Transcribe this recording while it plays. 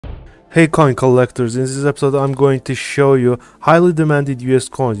Hey coin collectors, in this episode I'm going to show you highly demanded US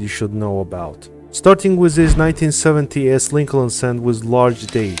coins you should know about. Starting with this 1970s Lincoln cent with large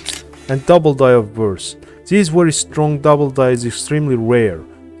date and double die of verse. This very strong double die is extremely rare.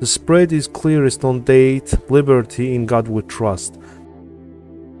 The spread is clearest on date, liberty, in God we trust.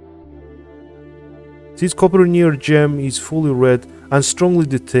 This copper near gem is fully red and strongly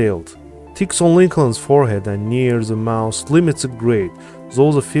detailed. Ticks on Lincoln's forehead and near the mouth limits the grade,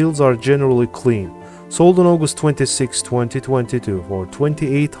 though the fields are generally clean. Sold on August 26, 2022 for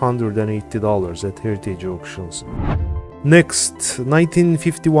 $2,880 at Heritage Auctions. Next,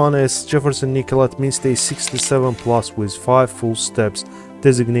 1951s Jefferson nickel at mint state 67 plus with 5 full steps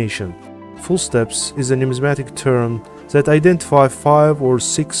designation. Full steps is a numismatic term that identifies 5 or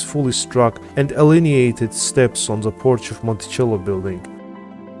 6 fully struck and alineated steps on the porch of Monticello building.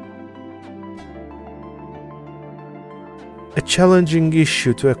 A challenging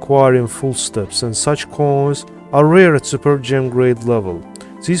issue to acquire in full steps, and such coins are rare at super gem grade level.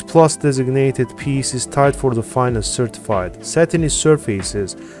 This plus designated piece is tied for the finest certified. Satiny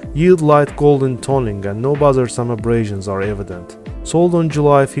surfaces yield light golden toning and no bothersome abrasions are evident. Sold on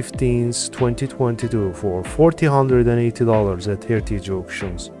July 15, 2022 for $4,080 at Heritage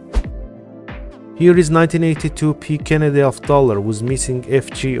Auctions. Here is 1982 P Kennedy half dollar with missing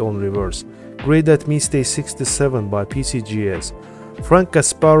FG on reverse. Grade at mint state 67 by PCGS. Frank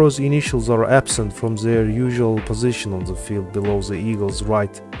Gasparo's initials are absent from their usual position on the field below the Eagle's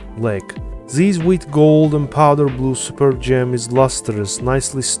right leg. This wheat gold and powder blue superb gem is lustrous,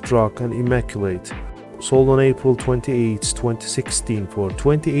 nicely struck and immaculate. Sold on April 28, 2016 for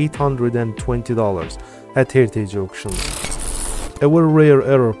 $2,820 at Heritage Auctions. A very rare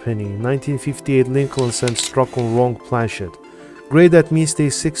error penny, 1958 Lincoln cent struck on wrong planchet. Grade at mint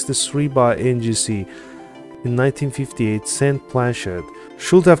state 63 by NGC. In 1958 cent planchet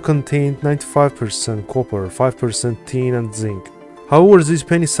should have contained 95% copper, 5% tin and zinc. However, this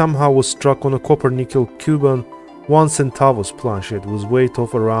penny somehow was struck on a copper nickel Cuban 1 centavos planchet with weight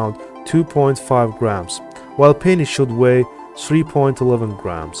of around 2.5 grams, while penny should weigh 3.11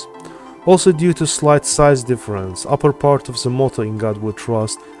 grams. Also, due to slight size difference, upper part of the motto "In God We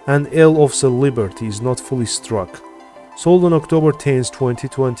Trust" and L of the Liberty is not fully struck. Sold on October 10,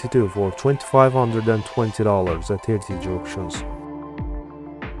 2022 for $2,520 at Heritage Auctions.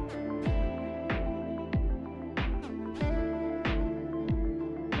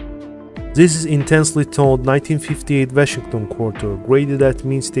 This is intensely toned 1958 Washington quarter, graded at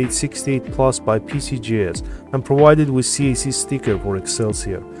mint state 68 plus by PCGS and provided with CAC sticker for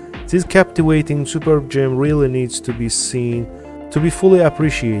Excelsior. This captivating superb gem really needs to be seen to be fully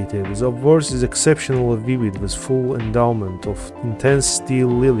appreciated. The obverse is exceptionally vivid with full endowment of intense steel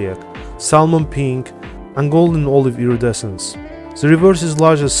lilac, salmon pink, and golden olive iridescence. The reverse is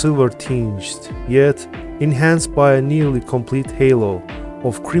largely silver tinged, yet enhanced by a nearly complete halo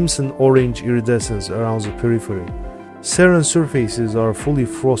of crimson orange iridescence around the periphery. Saran surfaces are fully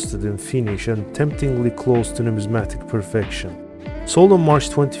frosted in finish and temptingly close to numismatic perfection. Sold on March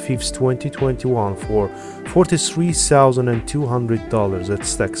 25, 2021 for $43,200 at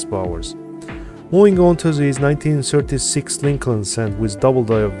Stack's Bowers. Moving on to this 1936 Lincoln cent with double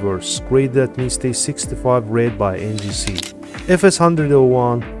die of verse, graded at mint state 65 red by NGC. FS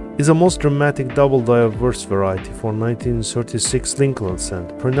 101 is a most dramatic double die of verse variety for 1936 Lincoln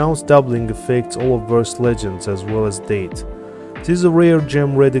cent. Pronounced doubling affects all of verse legends as well as date. This is a rare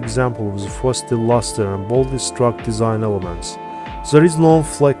gem red example with frosty luster and boldly struck design elements. There is no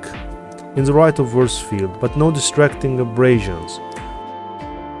fleck in the right of verse field, but no distracting abrasions.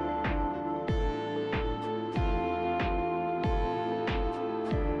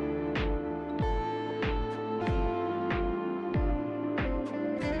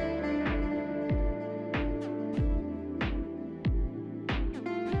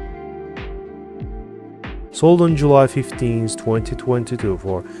 Sold on July 15, 2022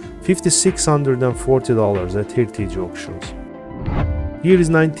 for $5,640 at Heritage Auctions. Here is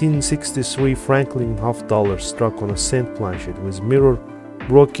 1963 Franklin half dollar struck on a cent planchet with mirror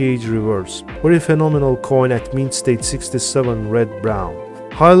brocage reverse. Very phenomenal coin at mint state 67 red brown.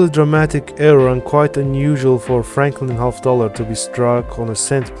 Highly dramatic error and quite unusual for Franklin half dollar to be struck on a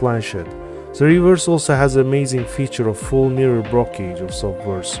cent planchet. The reverse also has an amazing feature of full mirror brocage of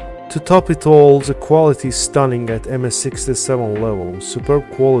subverse. To top it all, the quality is stunning at MS67 level, superb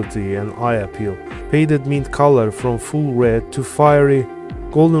quality and eye appeal. Faded mint color from full red to fiery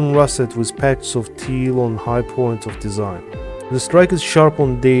golden russet with patches of teal on high points of design. The strike is sharp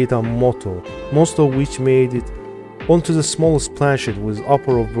on date and motto, most of which made it onto the smallest planchet with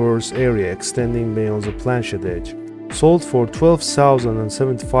upper obverse area extending beyond the planchet edge. sold for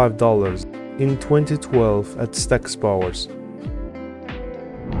 $12,075 in 2012 at Stack's Bowers.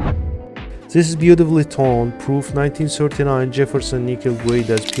 This is beautifully toned, proof 1939 Jefferson nickel grade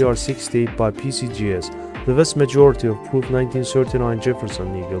as PR68 by PCGS. The vast majority of proof 1939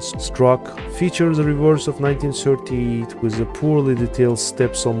 Jefferson nickels struck features a reverse of 1938 with the poorly detailed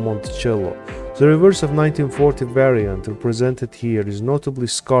steps on Monticello. The reverse of 1940 variant represented here is notably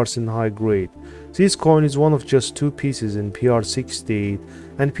scarce in high grade. This coin is one of just 2 pieces in PR68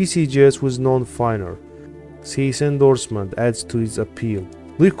 and PCGS was known finer. This endorsement adds to its appeal.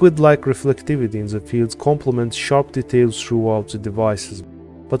 Liquid-like reflectivity in the fields complements sharp details throughout the devices,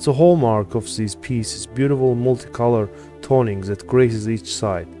 but the hallmark of this piece is beautiful multicolor toning that graces each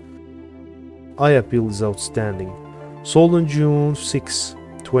side. Eye appeal is outstanding. Sold on June 6,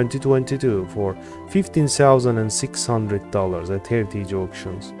 2022 for $15,600 at Heritage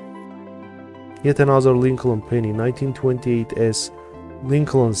Auctions. Yet another Lincoln penny 1928S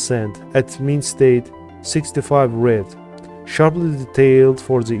Lincoln cent at Mint State 65 red. Sharply detailed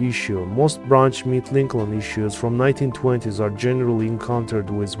for the issue. Most branch Mint Lincoln issues from 1920s are generally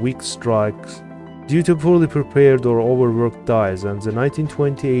encountered with weak strikes due to poorly prepared or overworked dies, and the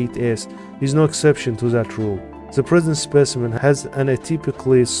 1928S is no exception to that rule. The present specimen has an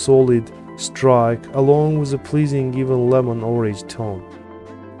atypically solid strike along with a pleasing even lemon orange tone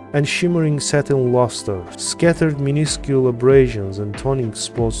and shimmering satin luster. Scattered minuscule abrasions and toning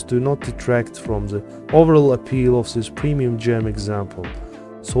spots do not detract from the overall appeal of this premium gem example.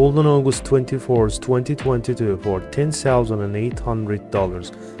 Sold on August 24, 2022 for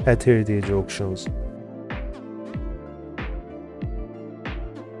 $10,800 at Heritage Auctions.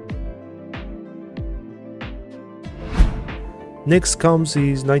 Next comes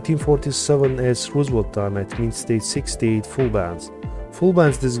his 1947S Roosevelt dime at Mint State 68 full bands. Full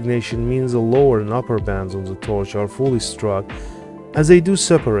bands designation means the lower and upper bands on the torch are fully struck, as they do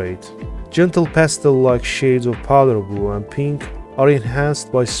separate. Gentle pastel-like shades of powder blue and pink are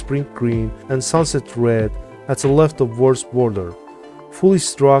enhanced by sprint green and sunset red at the left of worst border, fully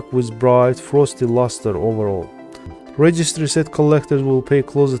struck with bright, frosty luster overall. Registry set collectors will pay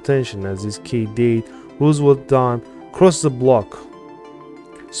close attention as this key-date Roosevelt dime crossed the block.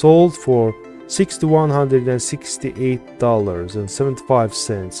 Sold for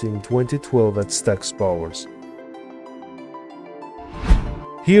 $6,168.75 in 2012 at Stack's Bowers.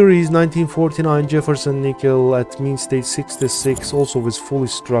 Here is 1949 Jefferson nickel at Mint State 66, also with fully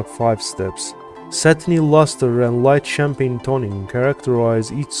struck 5 steps. Satiny luster and light champagne toning characterize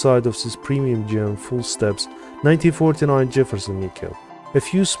each side of this premium gem full steps 1949 Jefferson nickel. A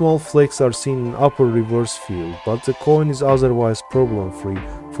few small flakes are seen in upper reverse field, but the coin is otherwise problem-free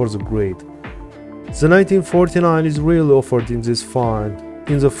for the grade. The 1949 is rarely offered in this find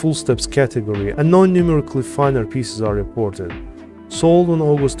in the full steps category, and no numerically finer pieces are reported. Sold on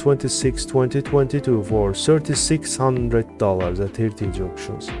August 26, 2022 for $3,600 at Heritage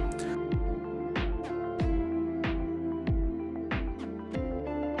Auctions.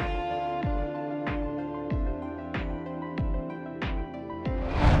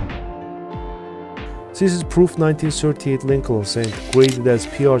 This is proof 1938 Lincoln cent, graded as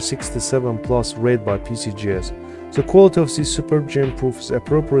PR67 plus red by PCGS. The quality of this superb gem proof is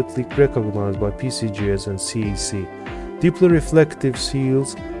appropriately recognized by PCGS and CEC. Deeply reflective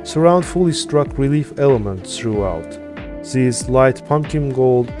seals surround fully struck relief elements throughout. This light pumpkin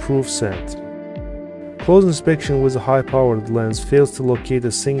gold proof cent. Close inspection with a high-powered lens fails to locate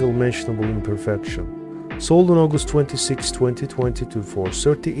a single mentionable imperfection. Sold on August 26, 2022 for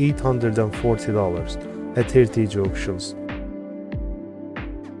 $3,840 at Heritage Auctions.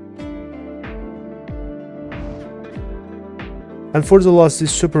 And for the last,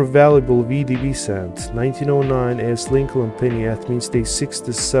 this super valuable VDB cent, 1909S Lincoln penny at Mint State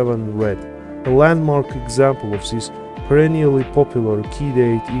 67 red, a landmark example of this perennially popular key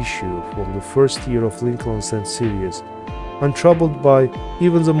date issue from the first year of Lincoln cent series. Untroubled by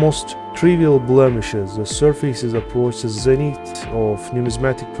even the most trivial blemishes, the surfaces approach the zenith of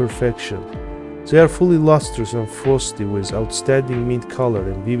numismatic perfection. They are fully lustrous and frosty with outstanding mint color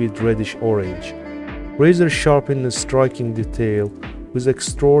and vivid reddish orange. Razor sharp in a striking detail with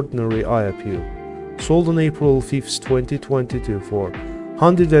extraordinary eye appeal. Sold on April 5, 2022 for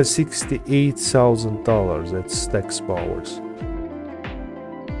 $168,000 at Stack's Bowers.